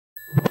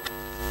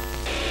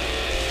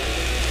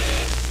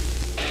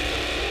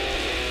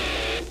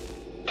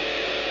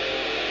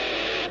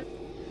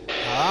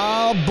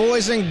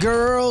boys and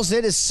girls.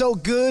 It is so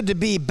good to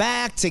be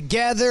back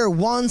together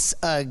once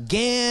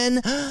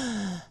again.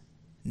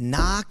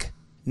 Knock,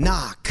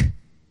 knock.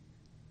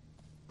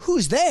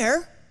 Who's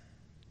there?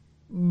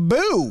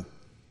 Boo.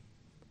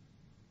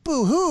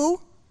 Boo-hoo.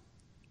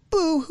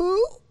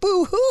 Boo-hoo.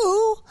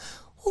 Boo-hoo.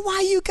 Why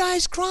are you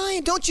guys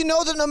crying? Don't you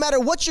know that no matter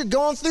what you're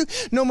going through,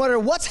 no matter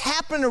what's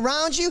happening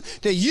around you,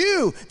 that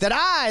you, that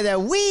I, that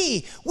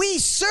we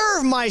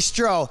serve,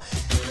 Maestro,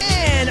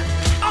 an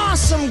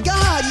awesome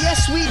God.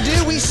 Yes, we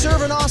do. We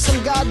serve an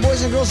awesome God,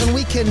 boys and girls, and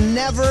we can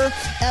never,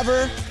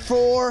 ever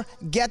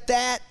forget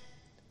that.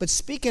 But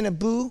speaking of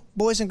Boo,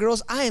 boys and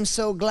girls, I am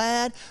so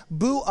glad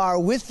Boo are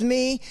with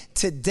me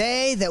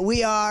today, that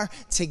we are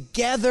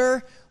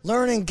together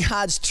learning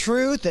God's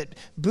truth, that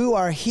Boo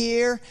are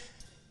here.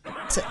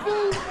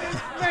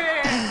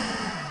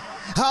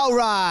 All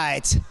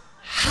right.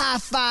 High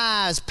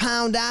fives,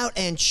 pound out,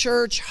 and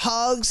church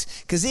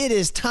hugs, because it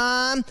is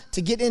time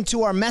to get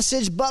into our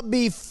message. But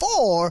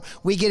before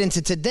we get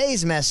into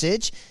today's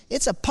message,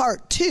 it's a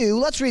part 2.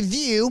 Let's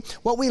review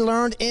what we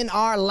learned in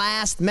our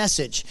last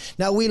message.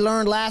 Now, we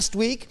learned last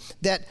week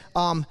that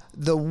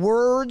the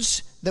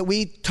words that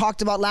we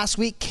talked about last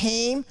week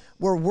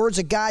were words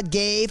that God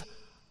gave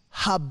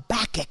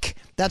Habakkuk.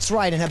 That's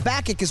right, and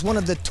Habakkuk is one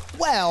of the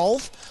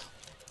 12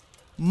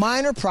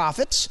 minor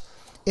prophets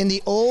in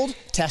the Old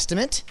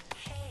Testament.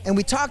 And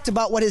we talked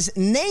about what his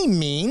name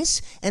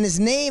means, and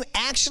his name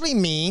actually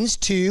means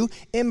to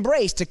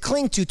embrace, to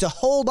cling to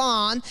hold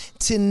on,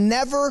 to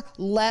never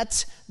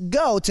let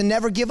go, to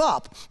never give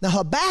up. Now,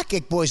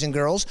 Habakkuk, boys and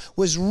girls,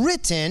 was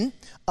written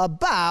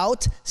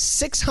about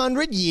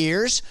 600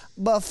 years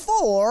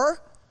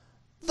before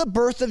the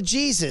birth of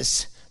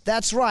Jesus.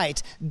 That's right.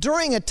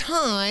 During a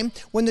time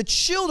when the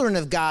children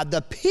of God,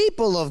 the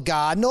people of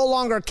God, no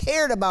longer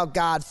cared about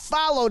God,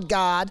 followed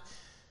God,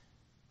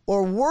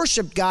 or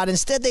worshiped God.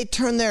 Instead, they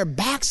turned their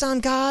backs on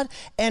God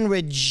and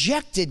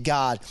rejected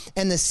God.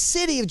 And the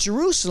city of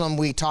Jerusalem,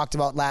 we talked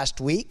about last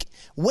week,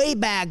 way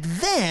back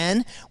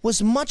then,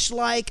 was much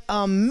like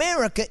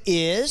America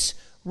is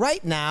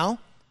right now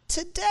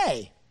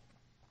today.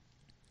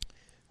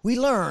 We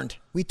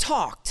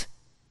talked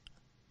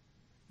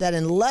that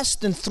in less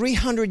than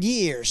 300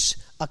 years,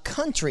 a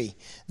country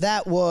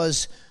that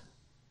was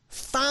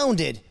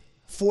founded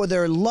for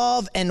their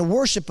love and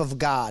worship of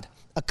God,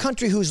 a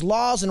country whose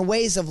laws and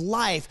ways of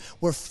life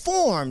were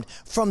formed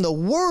from the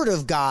Word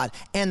of God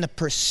and the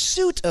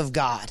pursuit of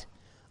God,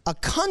 a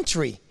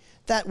country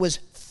that was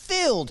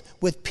filled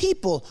with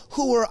people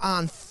who were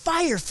on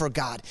fire for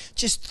God.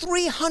 Just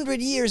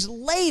 300 years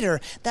later,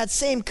 that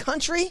same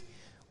country,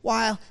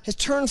 has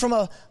turned from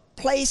a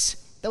place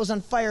that was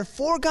on fire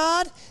for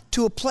God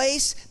to a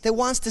place that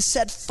wants to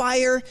set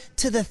fire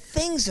to the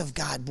things of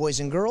God, boys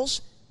and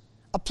girls.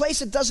 A place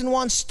that doesn't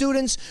want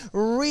students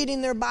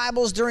reading their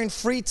Bibles during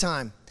free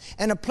time.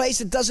 And a place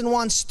that doesn't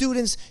want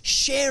students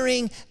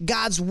sharing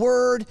God's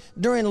Word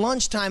during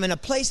lunchtime. And a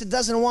place that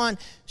doesn't want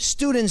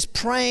students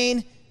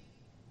praying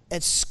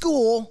at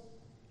school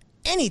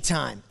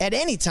at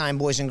any time,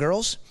 boys and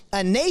girls.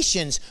 A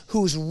nation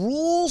whose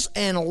rules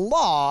and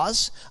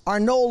laws are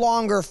no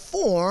longer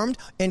formed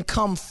and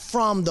come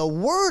from the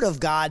Word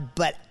of God,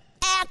 but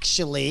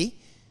actually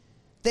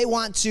they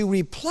want to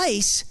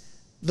replace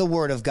the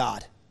Word of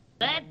God.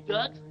 That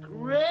duck's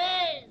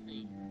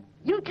crazy.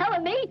 You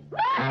telling me?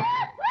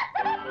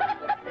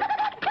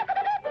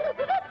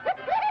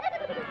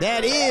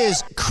 That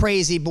is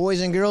crazy, boys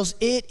and girls.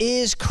 It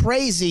is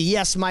crazy.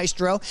 Yes,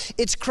 Maestro.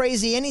 It's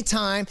crazy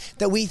anytime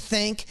that we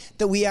think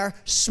that we are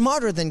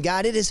smarter than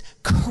God. It is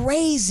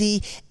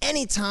crazy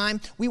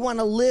anytime we want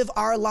to live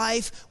our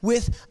life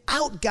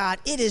without God.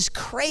 It is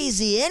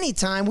crazy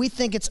anytime we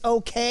think it's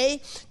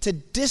okay to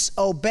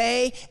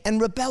disobey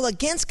and rebel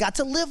against God,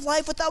 to live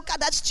life without God.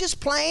 That's just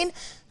plain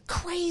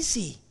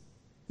crazy.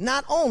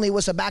 Not only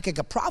was Habakkuk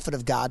a prophet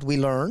of God, we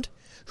learned,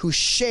 who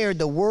shared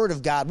the Word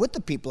of God with the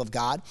people of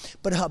God,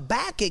 but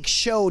Habakkuk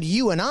showed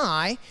you and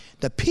I,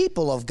 the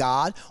people of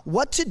God,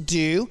 what to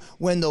do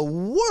when the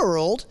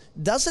world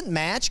doesn't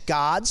match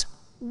God's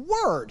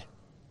Word.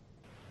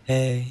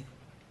 Hey,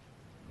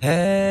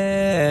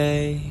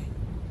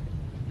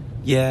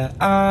 yeah,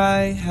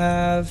 I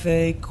have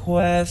a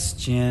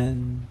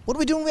question. What are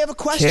we doing? We have a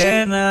question?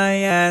 Can I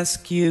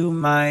ask you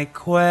my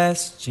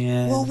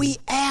question? Well, we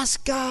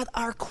ask God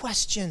our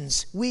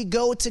questions. We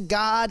go to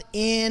God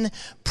in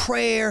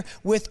prayer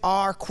with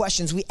our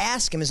questions. We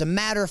ask Him. As a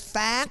matter of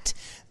fact,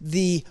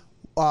 the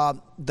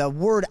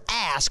word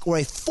ask, or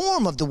a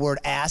form of the word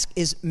ask,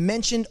 is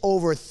mentioned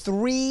over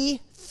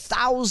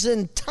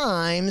 3,000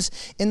 times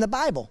in the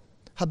Bible.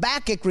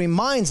 Habakkuk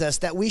reminds us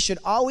that we should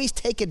always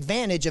take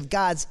advantage of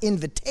God's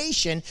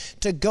invitation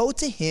to go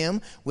to Him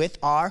with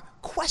our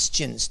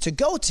questions, to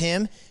go to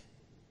Him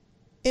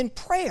in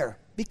prayer.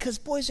 Because,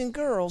 boys and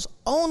girls,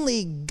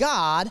 only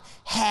God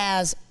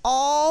has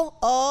all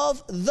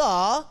of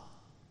the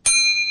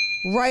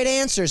right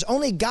answers.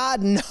 Only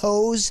God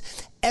knows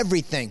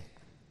everything.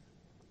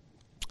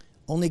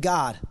 Only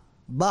God.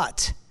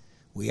 But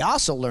we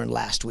also learned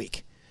last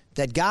week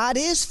that God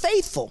is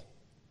faithful.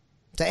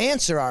 to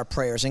answer our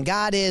prayers. And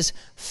God is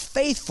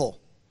faithful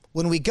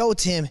when we go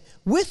to him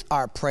with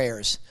our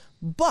prayers.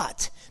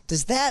 But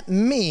does that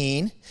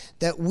mean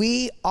that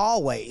we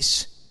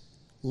always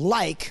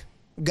like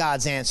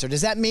God's answer?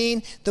 Does that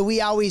mean that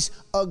we always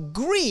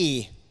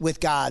agree with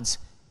God's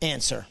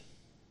answer?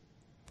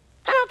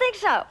 I don't think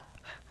so.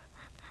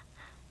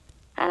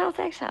 I don't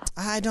think so.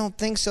 I don't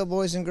think so,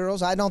 boys and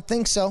girls. I don't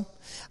think so.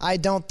 I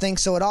don't think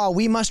so at all.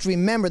 We must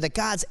remember that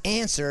God's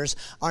answers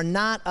are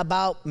not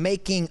about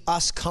making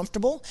us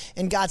comfortable,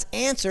 and God's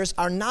answers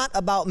are not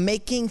about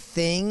making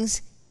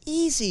things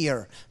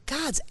easier.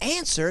 God's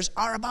answers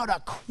are about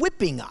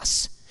equipping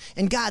us,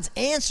 and God's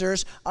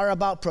answers are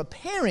about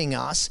preparing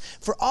us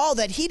for all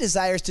that he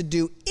desires to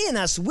do in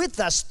us, with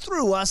us,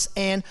 through us,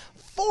 and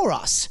for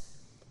us.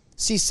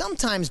 See,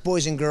 sometimes,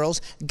 boys and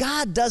girls,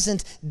 God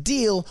doesn't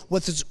deal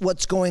with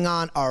what's going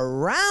on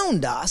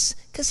around us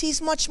because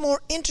he's much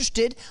more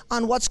interested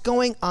on what's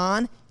going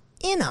on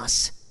in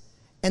us.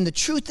 And the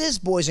truth is,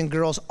 boys and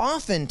girls,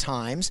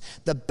 oftentimes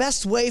the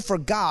best way for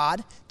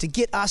God to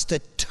get us to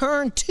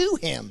turn to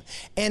him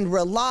and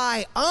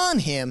rely on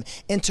him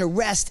and to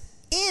rest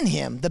in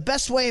him, the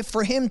best way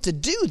for him to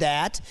do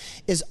that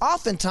is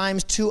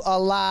oftentimes to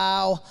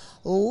allow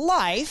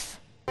life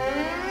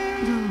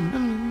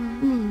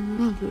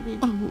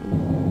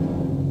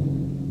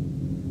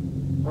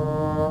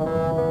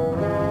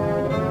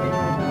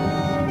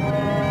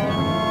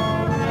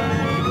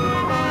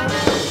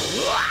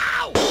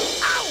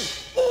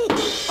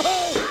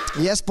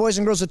Yes, boys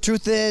and girls, the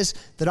truth is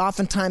that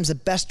oftentimes the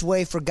best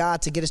way for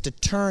God to get us to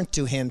turn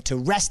to him, to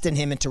rest in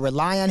him, and to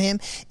rely on him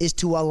is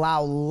to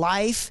allow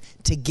life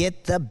to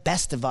get the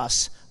best of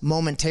us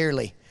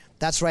momentarily.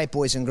 That's right,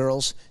 boys and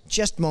girls,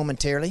 just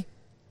momentarily.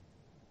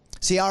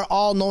 See, our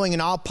all-knowing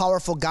and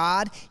all-powerful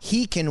God,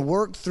 he can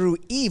work through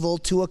evil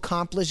to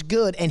accomplish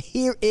good. And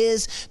here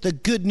is the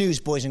good news,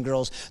 boys and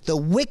girls. The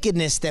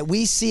wickedness that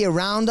we see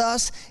around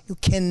us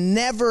can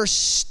never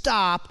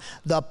stop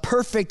the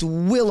perfect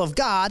will of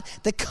God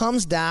that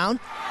comes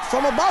down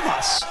from above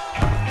us.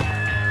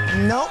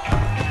 Nope.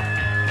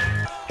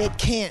 It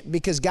can't,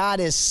 because God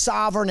is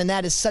sovereign, and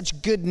that is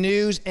such good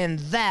news. And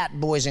that,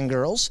 boys and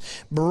girls,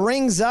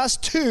 brings us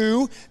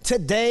to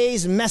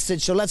today's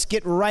message. So let's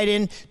get right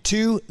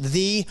into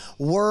the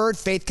word.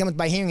 Faith cometh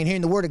by hearing, and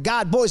hearing the word of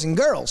God, boys and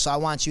girls. So I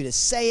want you to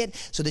say it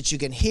so that you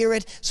can hear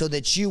it, so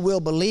that you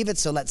will believe it.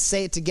 So let's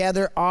say it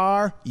together.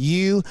 Are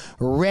you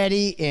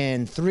ready?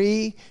 In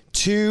 3,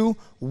 2,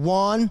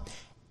 1.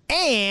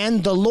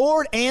 And the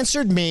Lord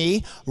answered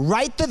me,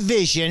 write the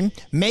vision,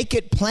 make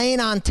it plain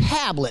on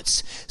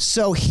tablets,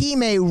 so he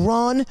may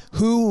run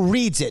who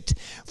reads it.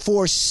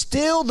 For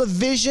still the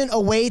vision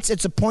awaits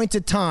its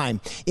appointed time.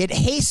 It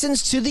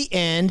hastens to the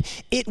end.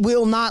 It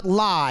will not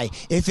lie.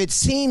 If it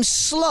seems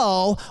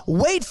slow,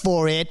 wait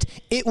for it.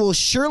 It will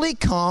surely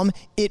come.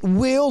 It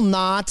will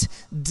not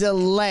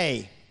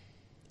delay.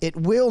 It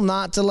will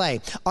not delay.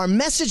 Our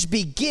message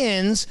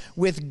begins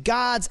with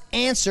God's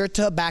answer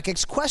to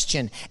Habakkuk's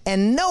question.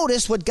 And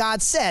notice what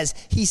God says.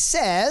 He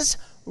says,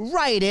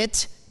 write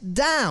it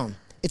down.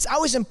 It's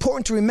always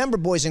important to remember,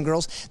 boys and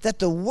girls, that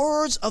the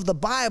words of the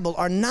Bible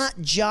are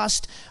not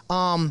just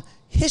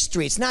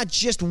history. It's not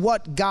just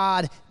what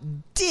God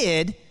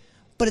did,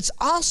 but it's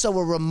also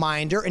a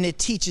reminder, and it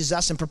teaches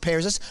us and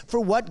prepares us for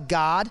what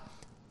God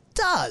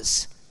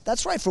does.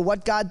 That's right, for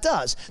what God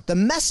does. The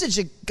message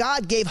that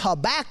God gave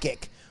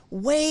Habakkuk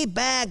way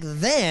back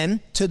then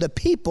to the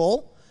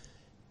people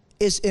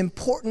is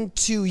important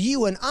to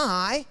you and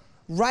I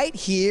right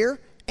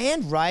here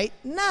and right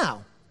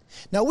now.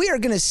 Now, we are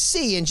going to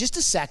see in just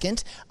a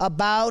second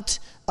about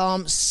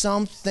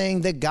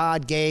something that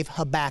God gave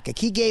Habakkuk.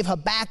 He gave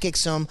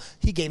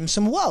him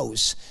some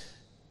woes.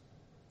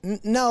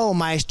 No,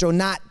 maestro,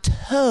 not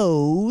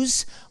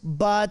toes,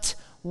 but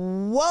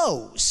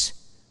woes.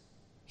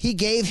 He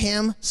gave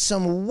him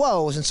some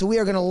woes. And so we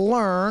are going to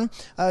learn,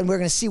 we're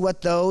going to see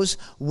what those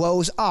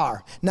woes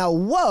are. Now,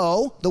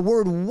 woe, the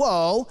word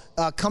woe,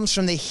 comes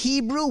from the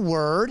Hebrew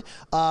word.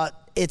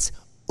 It's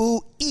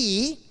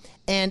ui,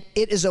 and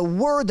it is a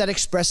word that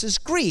expresses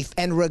grief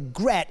and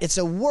regret. It's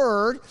a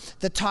word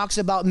that talks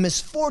about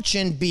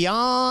misfortune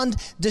beyond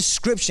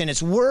description.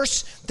 It's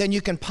worse than you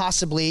can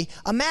possibly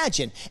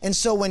imagine. And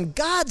so when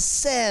God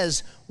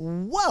says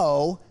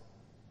woe,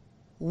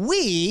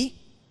 we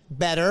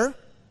better...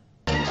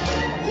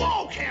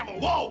 Whoa, camel,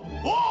 whoa,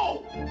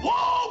 whoa,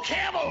 whoa,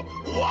 camel,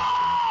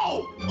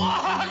 whoa!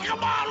 Oh,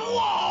 come on,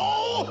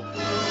 whoa!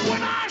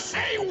 When I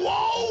say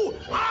whoa,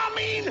 I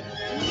mean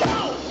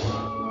whoa!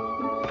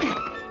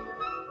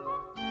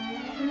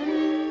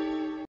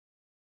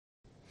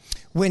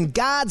 When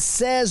God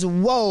says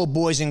woe,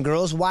 boys and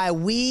girls, why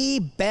we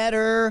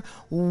better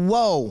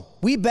woe.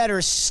 We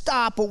better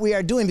stop what we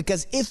are doing,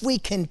 because if we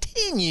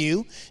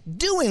continue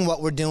doing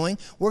what we're doing,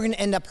 we're going to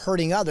end up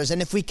hurting others.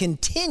 And if we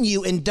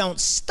continue and don't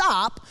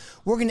stop,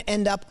 we're going to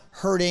end up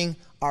hurting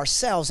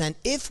ourselves. And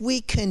if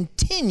we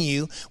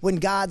continue when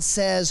God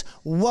says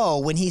woe,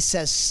 when he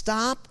says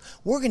stop,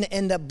 we're going to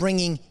end up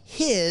bringing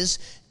his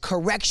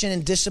correction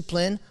and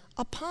discipline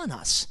upon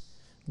us,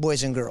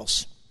 boys and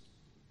girls.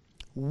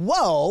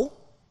 woe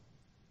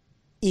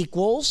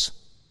equals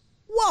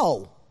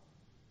woe.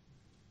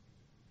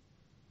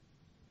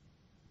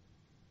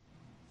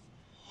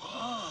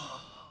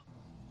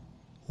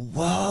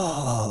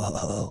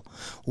 Whoa.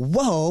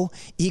 Woe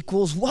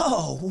equals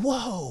whoa.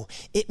 Whoa.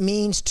 It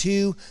means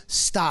to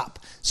stop.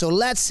 So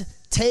let's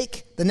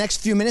take the next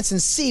few minutes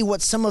and see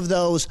what some of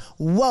those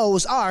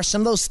woes are,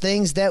 some of those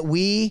things that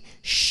we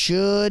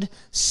should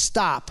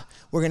stop.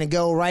 We're going to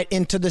go right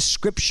into the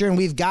scripture, and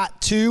we've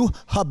got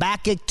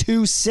Habakkuk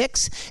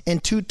 2:6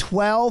 and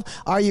 2:12.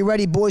 Are you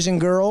ready, boys and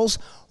girls?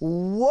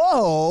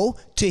 Woe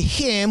to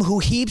him who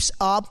heaps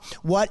up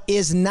what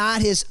is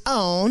not his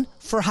own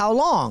for how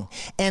long?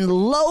 And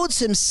loads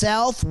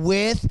himself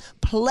with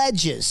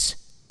pledges.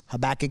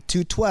 Habakkuk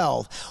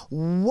 2:12.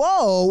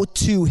 Woe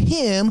to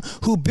him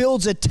who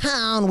builds a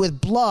town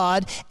with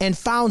blood and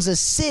founds a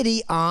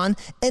city on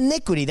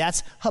iniquity.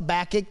 That's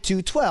Habakkuk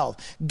 2:12.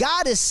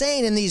 God is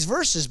saying in these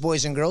verses,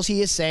 boys and girls,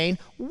 he is saying,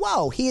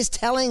 woe. He is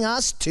telling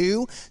us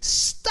to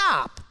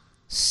stop.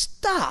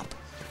 Stop.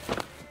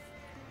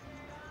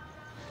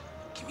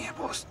 Give me a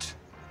boost.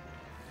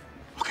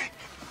 Okay.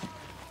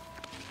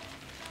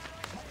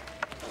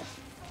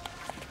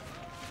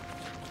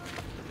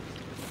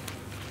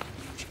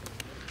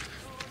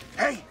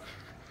 Hey,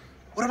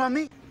 what about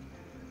me?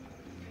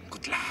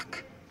 Good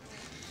luck.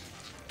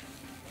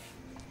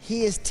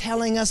 He is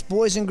telling us,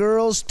 boys and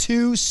girls,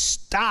 to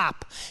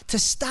stop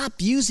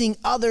using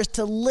others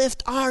to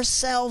lift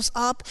ourselves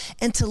up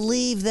and to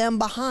leave them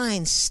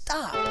behind.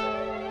 Stop.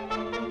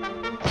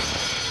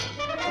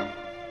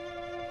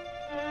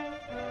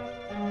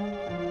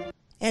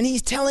 And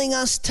he's telling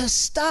us to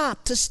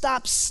stop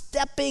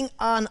stepping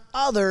on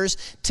others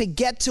to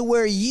get to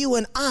where you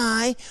and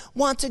I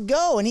want to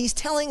go. And he's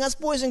telling us,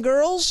 boys and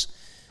girls,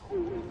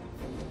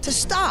 to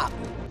stop.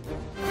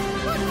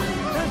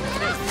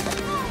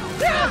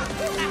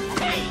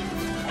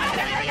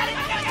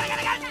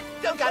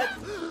 Don't got it.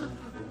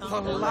 The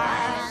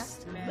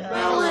last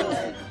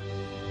melon.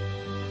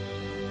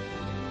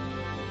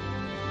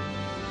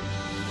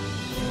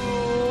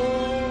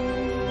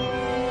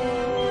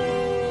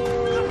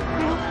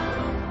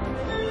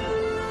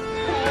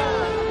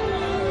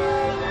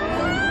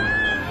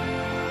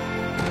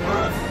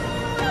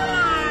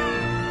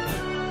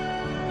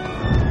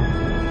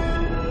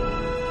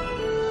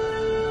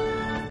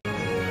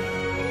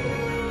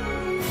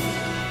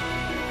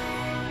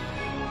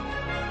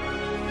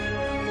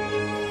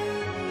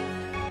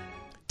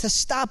 To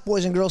stop,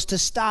 boys and girls, to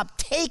stop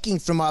taking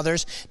from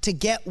others to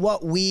get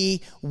what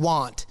we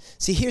want.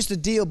 See, here's the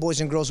deal,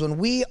 boys and girls. When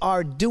we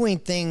are doing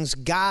things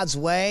God's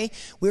way,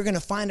 we're going to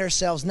find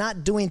ourselves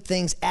not doing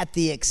things at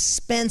the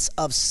expense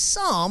of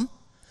some,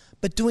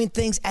 but doing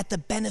things at the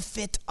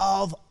benefit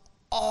of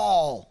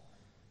all.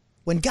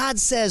 When God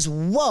says,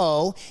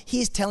 woe,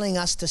 he's telling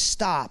us to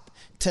stop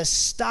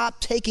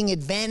taking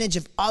advantage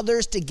of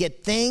others to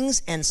get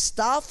things and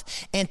stuff,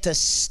 and to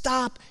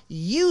stop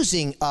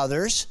using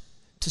others,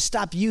 to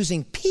stop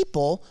using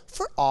people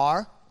for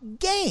our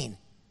gain.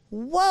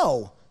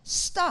 Whoa,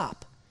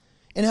 stop.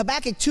 In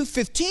Habakkuk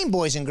 2:15,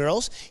 boys and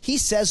girls, he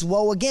says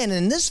woe again.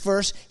 And in this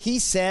verse, he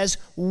says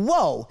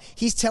woe.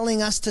 He's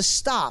telling us to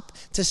stop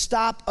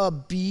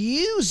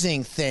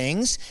abusing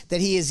things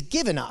that he has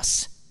given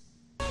us.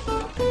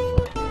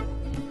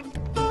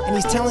 And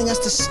he's telling us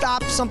to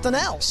stop something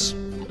else.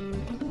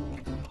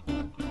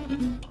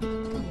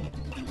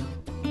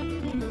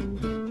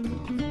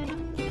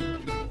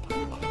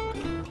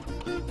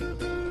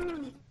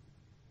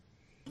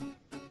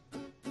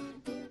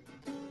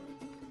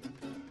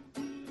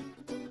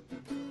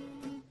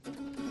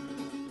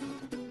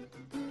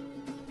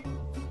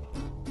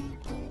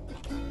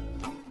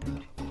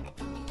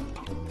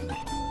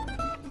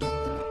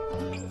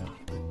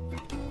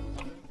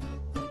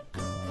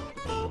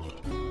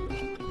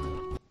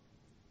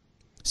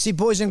 See,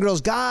 boys and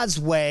girls, God's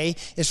way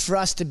is for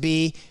us to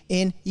be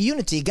in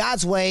unity.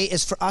 God's way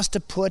is for us to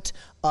put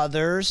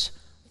others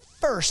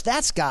first.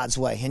 That's God's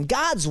way. And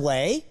God's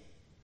way...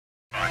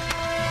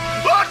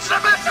 Launch the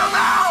missile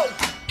now!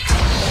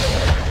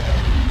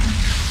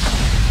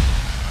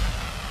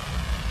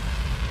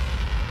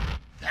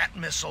 That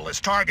missile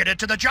is targeted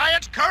to the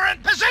giant's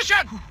current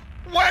position!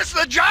 Where's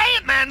the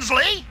giant,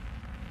 Mansley?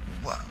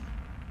 Well,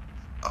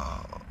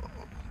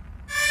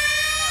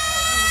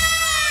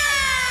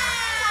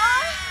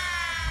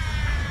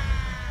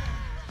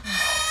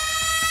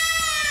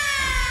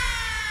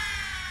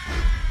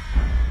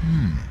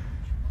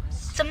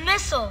 It's a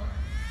missile.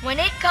 When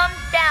it comes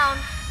down,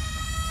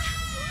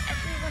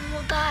 everyone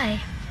will die.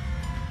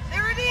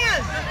 There it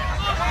is!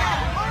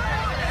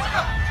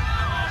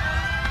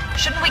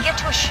 Shouldn't we get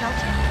to a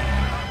shelter?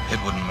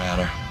 It wouldn't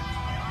matter.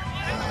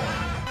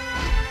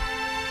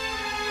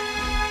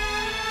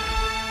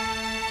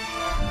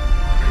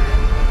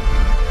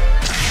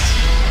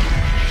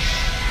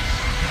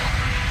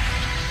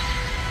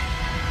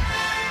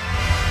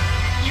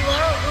 You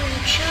are who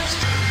you choose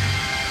to.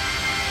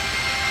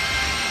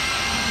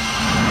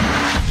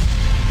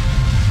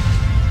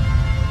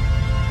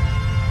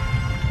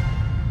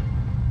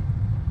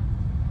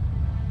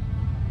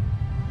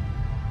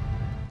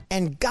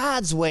 And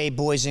God's way,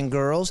 boys and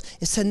girls,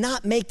 is to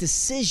not make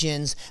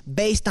decisions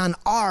based on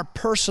our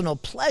personal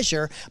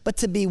pleasure, but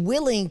to be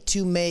willing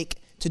to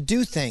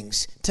do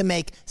things, to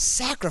make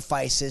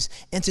sacrifices,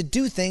 and to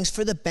do things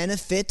for the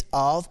benefit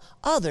of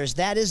others.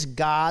 That is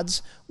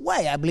God's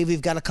way. I believe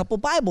we've got a couple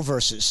Bible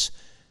verses.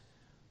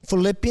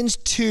 Philippians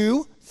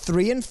 2,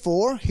 3 and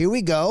 4, here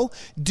we go.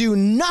 Do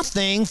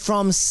nothing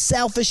from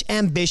selfish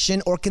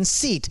ambition or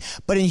conceit,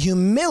 but in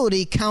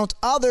humility count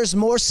others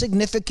more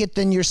significant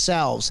than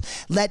yourselves.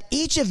 Let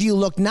each of you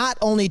look not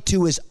only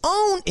to his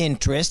own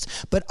interest,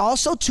 but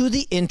also to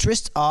the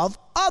interest of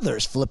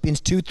others. Philippians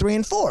 2, 3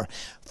 and 4.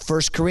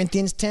 1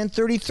 Corinthians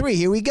 10:33,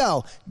 here we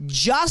go.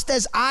 Just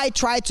as I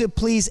try to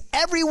please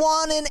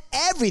everyone in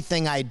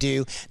everything I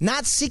do,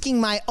 not seeking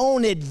my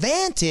own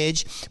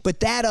advantage, but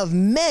that of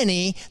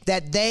many,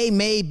 that they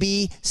may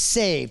be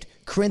saved.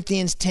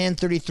 Corinthians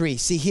 10:33.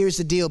 See, here's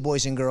the deal,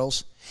 boys and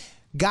girls.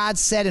 God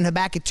said in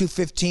Habakkuk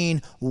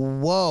 2:15,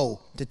 woe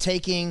to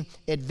taking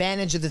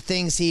advantage of the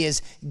things he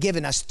has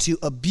given us, to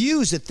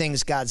abuse the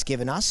things God's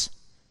given us.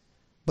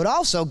 But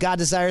also, God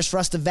desires for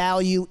us to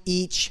value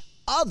each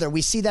other.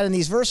 We see that in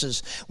these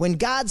verses. When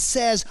God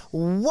says,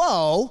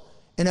 woe,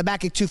 in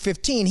Habakkuk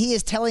 2:15, he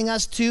is telling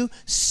us to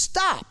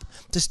stop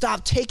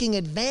taking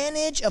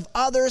advantage of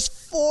others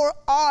for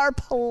our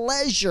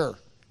pleasure,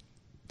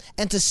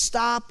 and to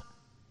stop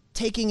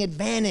taking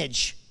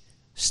advantage,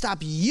 stop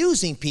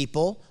using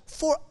people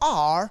for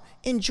our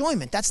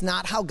enjoyment. That's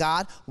not how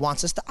God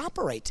wants us to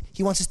operate.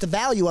 He wants us to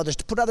value others,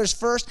 to put others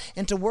first,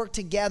 and to work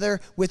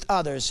together with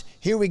others.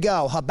 Here we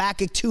go.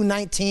 Habakkuk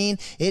 2:19.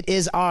 It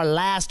is our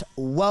last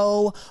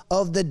woe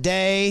of the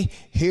day.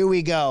 Here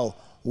we go.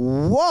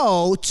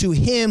 Woe to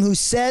him who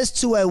says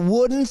to a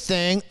wooden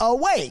thing,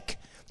 awake,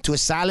 to a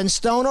silent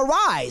stone,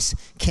 arise.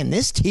 Can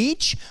this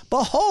teach?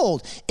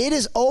 Behold, it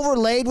is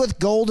overlaid with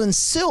gold and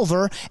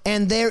silver,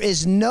 and there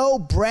is no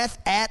breath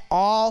at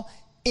all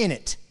in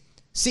it.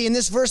 See, in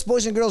this verse,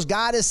 boys and girls,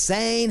 God is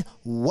saying,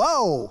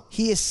 whoa.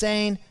 He is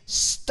saying,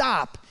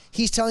 stop.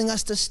 He's telling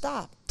us to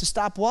stop. To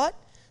stop what?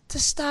 To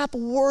stop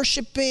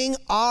worshiping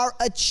our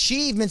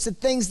achievements, the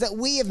things that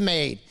we have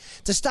made.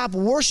 To stop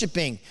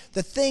worshiping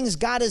the things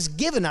God has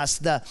given us,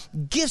 the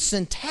gifts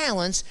and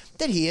talents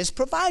that he has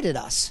provided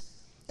us.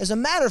 As a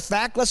matter of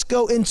fact, let's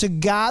go into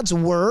God's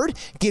word,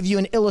 give you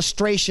an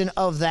illustration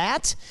of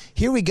that.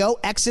 Here we go,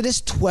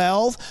 Exodus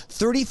 12,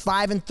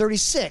 35 and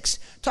 36.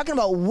 Talking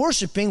about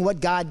worshiping what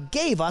God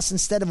gave us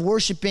instead of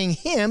worshiping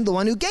him, the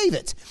one who gave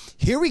it.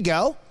 Here we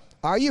go.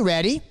 Are you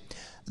ready?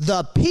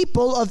 The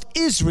people of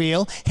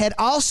Israel had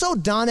also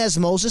done as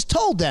Moses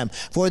told them,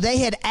 for they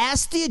had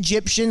asked the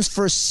Egyptians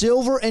for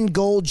silver and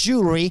gold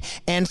jewelry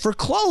and for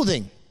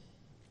clothing.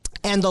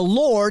 And the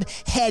Lord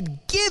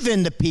had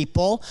given the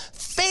people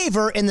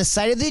favor in the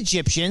sight of the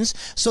Egyptians,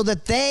 so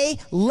that they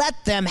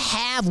let them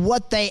have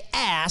what they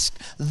asked.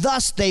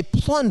 Thus they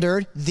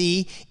plundered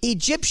the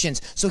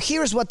Egyptians. So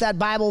here's what that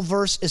Bible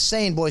verse is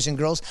saying, boys and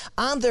girls.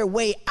 On their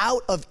way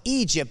out of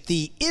Egypt,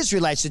 the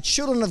Israelites, the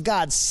children of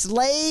God,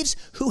 slaves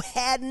who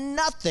had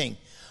nothing,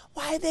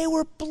 why, they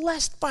were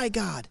blessed by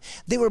God.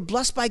 They were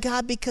blessed by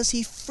God because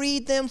he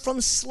freed them from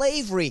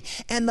slavery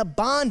and the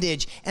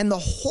bondage and the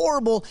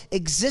horrible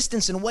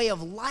existence and way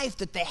of life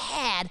that they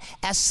had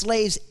as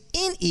slaves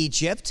in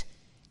Egypt.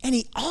 And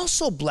he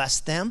also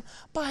blessed them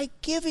by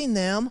giving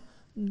them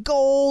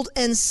gold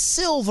and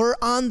silver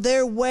on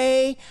their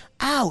way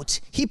out.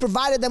 He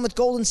provided them with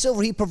gold and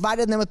silver. He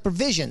provided them with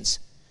provisions.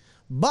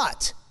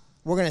 But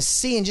we're going to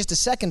see in just a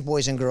second,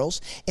 boys and girls,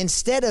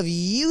 instead of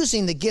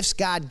using the gifts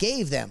God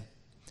gave them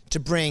to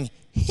bring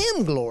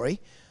him glory,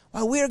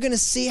 well, we are going to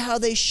see how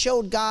they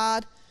showed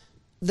God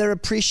their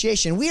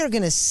appreciation. We are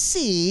going to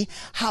see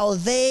how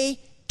they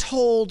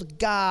told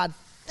God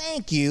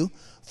thank you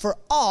for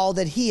all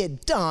that he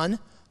had done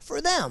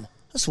for them.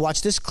 Let's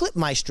watch this clip,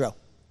 Maestro.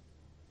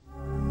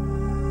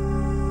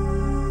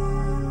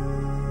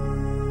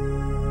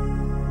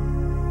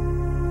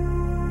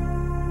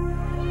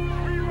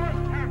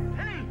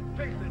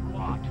 Faith in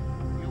what?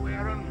 You,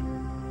 Aaron?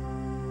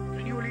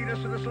 Can you lead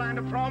us to this land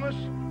of promise?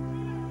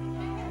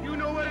 You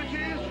know where it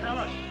is? Tell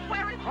us.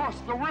 Where is it? Across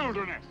the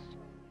wilderness.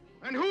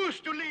 And who's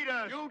to lead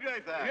us? You,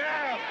 Dathan.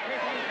 Yeah.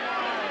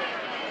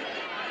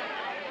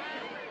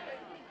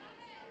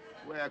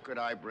 Where could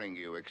I bring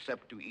you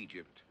except to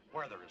Egypt?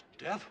 Where there is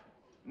death?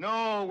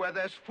 No, where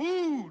there's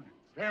food.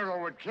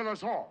 Pharaoh would kill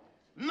us all.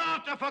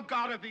 Not if a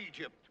god of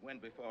Egypt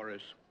went before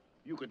us.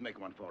 You could make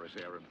one for us,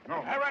 Aaron.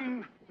 No.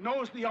 Aaron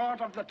knows the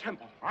art of the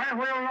temple. I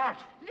will not.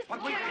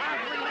 But we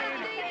can't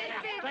remain.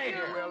 Stay He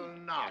here. will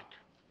not.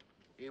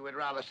 He would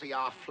rather see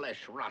our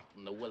flesh rot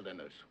in the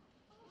wilderness.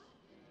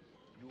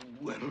 You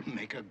will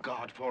make a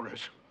god for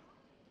us.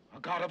 A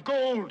god of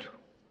gold.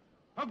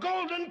 A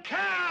golden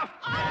calf.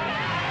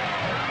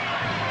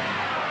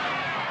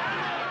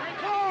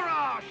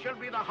 Korah shall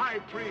be the high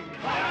priest.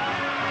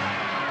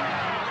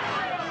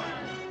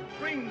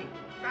 Bring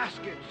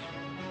baskets,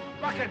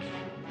 buckets,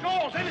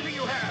 dolls, anything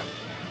you have.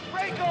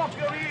 break off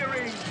your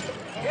earrings.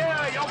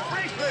 Yeah, your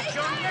bracelets,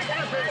 your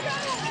necklaces.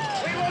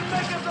 We will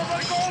make of them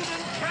a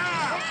golden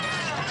calf.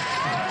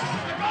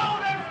 The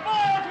golden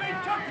spoils we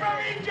took from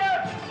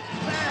Egypt.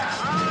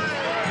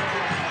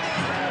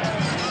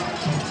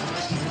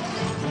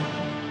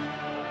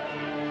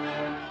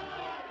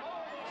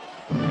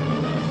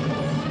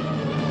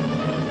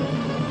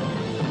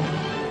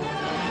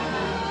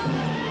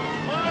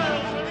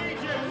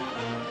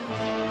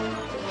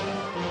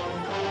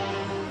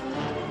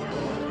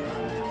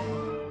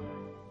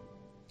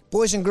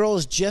 Boys and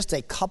girls, just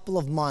a couple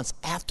of months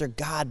after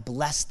God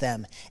blessed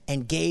them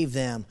and gave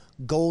them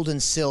gold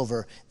and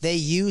silver, they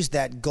used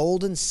that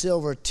gold and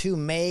silver to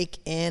make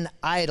an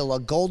idol, a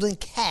golden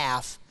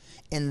calf,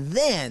 and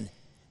then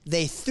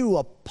they threw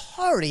a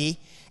party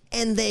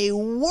and they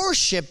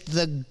worshiped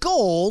the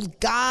gold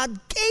God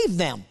gave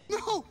them.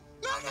 No.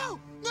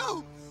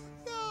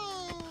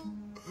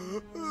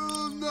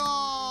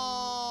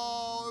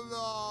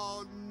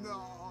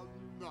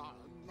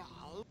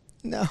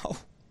 No.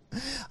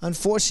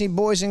 Unfortunately,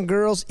 boys and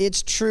girls,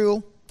 it's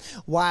true.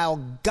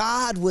 While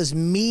God was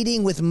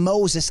meeting with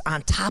Moses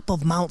on top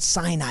of Mount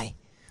Sinai,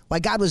 where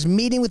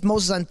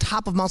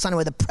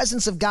the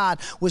presence of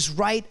God was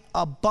right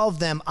above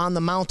them on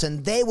the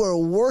mountain, they were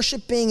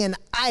worshiping an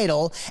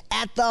idol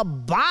at the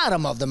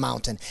bottom of the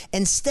mountain.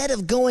 Instead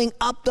of going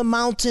up the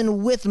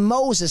mountain with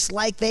Moses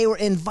like they were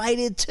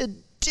invited to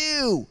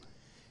do,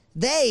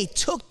 they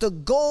took the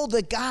gold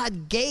that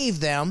God gave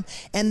them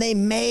and they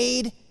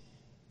made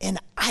an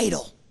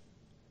idol.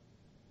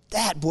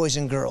 That, boys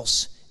and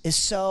girls, is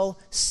so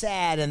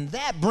sad. And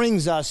that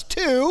brings us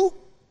to...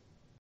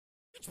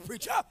 Preach,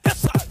 preacher, yes,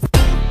 sir.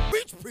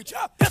 Preach, preacher,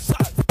 yes, sir.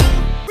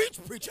 Preach,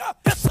 preacher,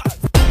 yes, sir.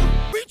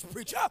 Preach,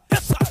 preacher,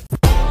 yes, sir.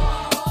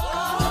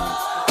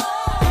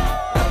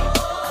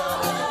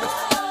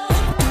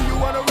 Do you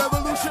want a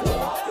revolution?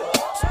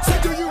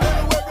 Say, do you want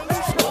a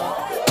revolution?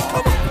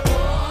 Come on.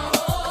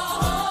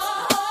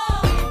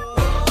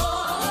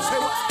 Say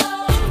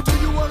what? Do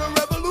you want a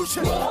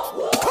revolution?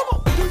 Come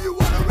on. Do you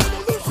want a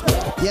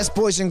revolution? Yes,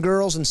 boys and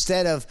girls,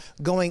 instead of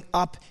going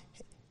up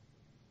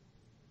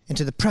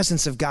into the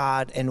presence of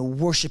God and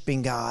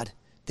worshiping God,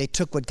 they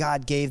took what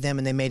God gave them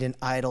and they made an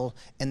idol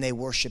and they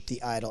worshiped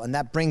the idol. And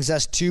that brings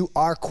us to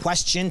our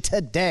question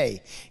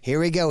today. Here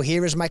we go.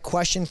 Here is my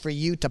question for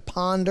you to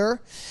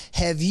ponder.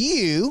 Have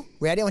you,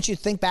 ready? I want you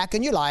to think back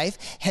in your life.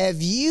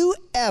 Have you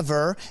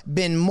ever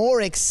been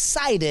more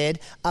excited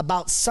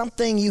about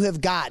something you have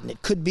gotten?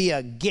 It could be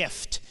a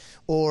gift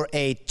or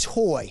a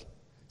toy.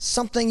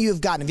 Something you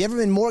have gotten. Have you ever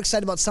been more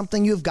excited about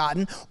something you have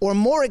gotten or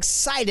more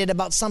excited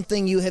about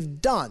something you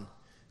have done?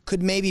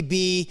 Could maybe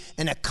be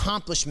an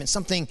accomplishment,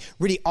 something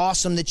really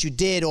awesome that you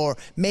did, or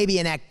maybe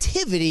an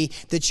activity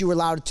that you were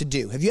allowed to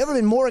do. Have you ever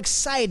been more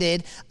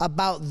excited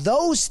about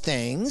those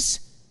things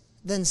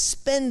than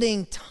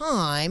spending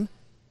time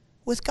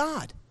with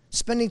God?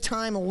 Spending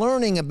time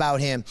learning about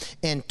Him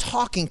and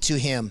talking to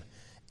Him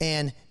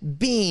and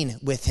being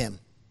with Him.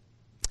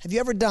 Have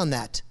you ever done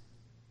that?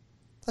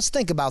 Let's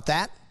think about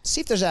that. See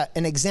if there's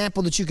an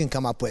example that you can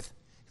come up with.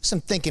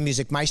 Some thinking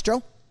music,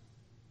 maestro.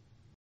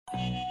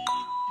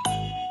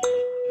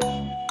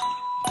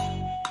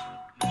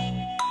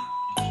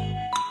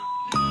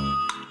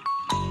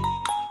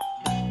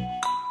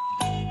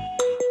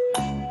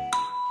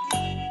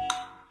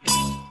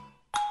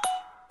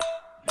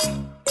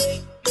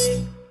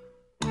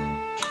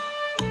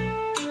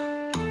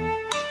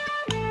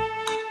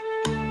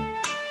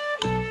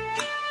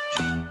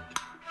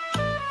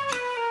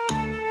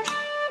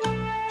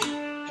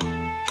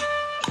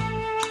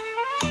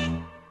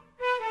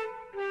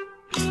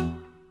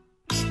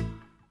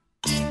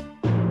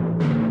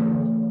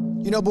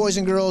 You know, boys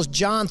and girls,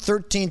 John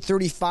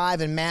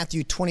 13:35 and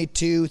Matthew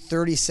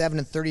 22:37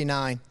 and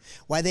 39,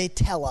 why they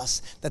tell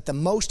us that the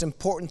most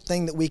important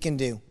thing that we can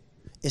do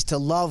is to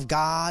love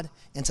God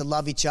and to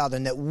love each other,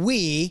 and that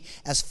we,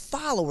 as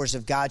followers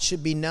of God,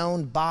 should be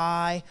known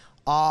by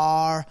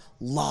our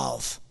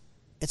love.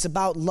 It's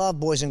about love,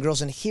 boys and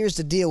girls, and here's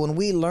the deal. When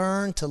we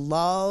learn to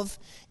love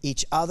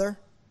each other,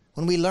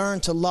 when we learn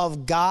to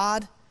love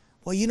God,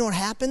 well, you know what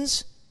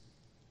happens?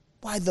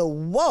 Why, the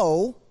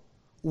woe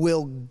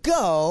will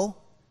go,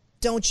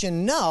 don't you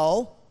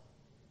know,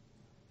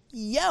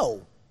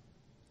 yo.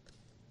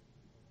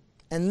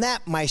 And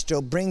that,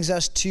 maestro, brings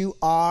us to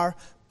our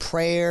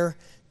prayer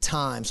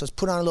time. So let's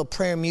put on a little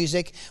prayer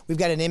music. We've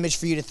got an image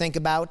for you to think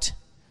about.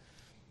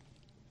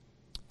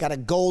 Got a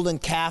golden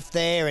calf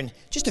there. And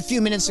just a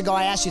few minutes ago,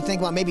 I asked you to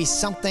think about maybe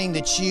something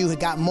that you had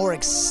got more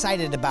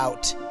excited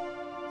about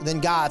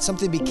than God.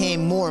 Something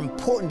became more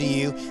important to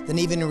you than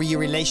even your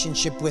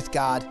relationship with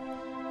God.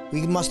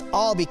 We must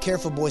all be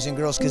careful, boys and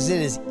girls, because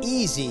it is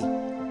easy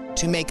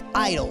to make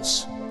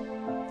idols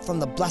from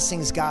the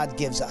blessings God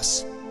gives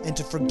us and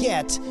to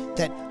forget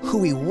that who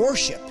we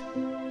worship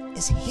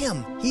is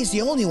Him. He's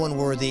the only one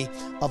worthy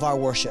of our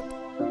worship.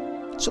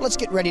 So let's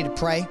get ready to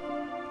pray.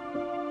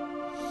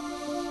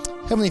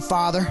 Heavenly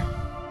Father,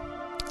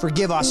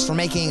 forgive us for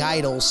making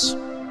idols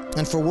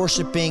and for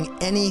worshiping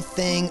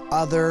anything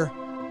other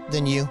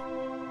than You.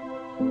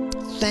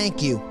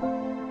 Thank you.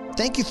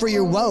 Thank you for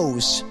your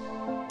woes,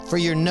 for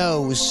your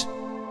no's.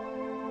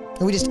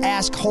 And we just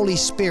ask, Holy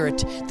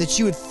Spirit, that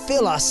you would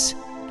fill us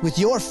with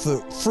your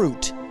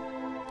fruit.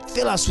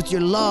 Fill us with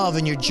your love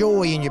and your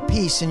joy and your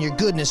peace and your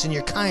goodness and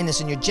your kindness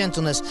and your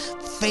gentleness,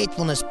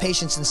 faithfulness,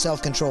 patience, and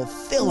self-control.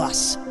 Fill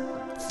us.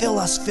 Fill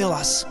us, fill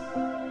us.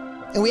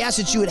 And we ask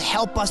that you would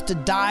help us to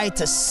die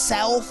to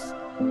self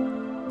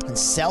and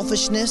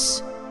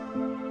selfishness.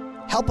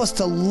 Help us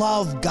to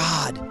love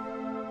God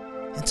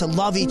and to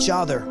love each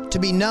other, to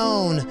be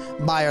known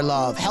by our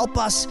love. Help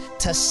us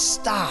to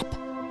stop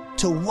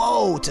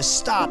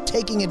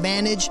taking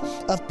advantage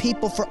of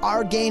people for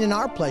our gain and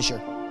our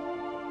pleasure.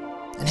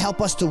 And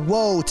help us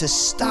to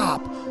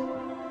stop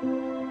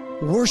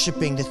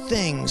worshiping the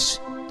things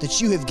that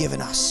you have given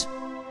us.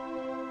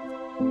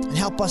 And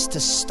help us to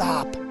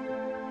stop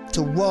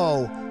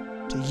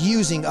to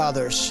using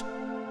others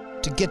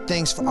to get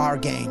things for our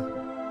gain.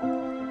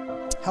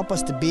 Help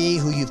us to be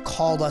who you've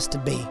called us to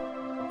be,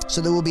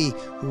 so that we'll be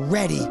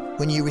ready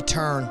when you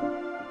return.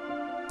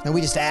 And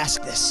we just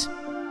ask this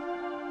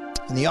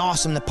in the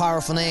awesome, the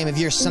powerful name of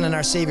your Son and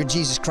our Savior,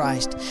 Jesus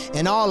Christ,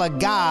 and all of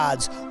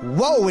God's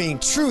woeing,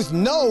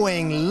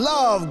 truth-knowing,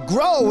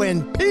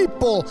 love-growing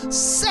people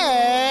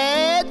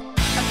said,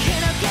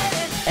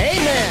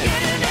 Amen.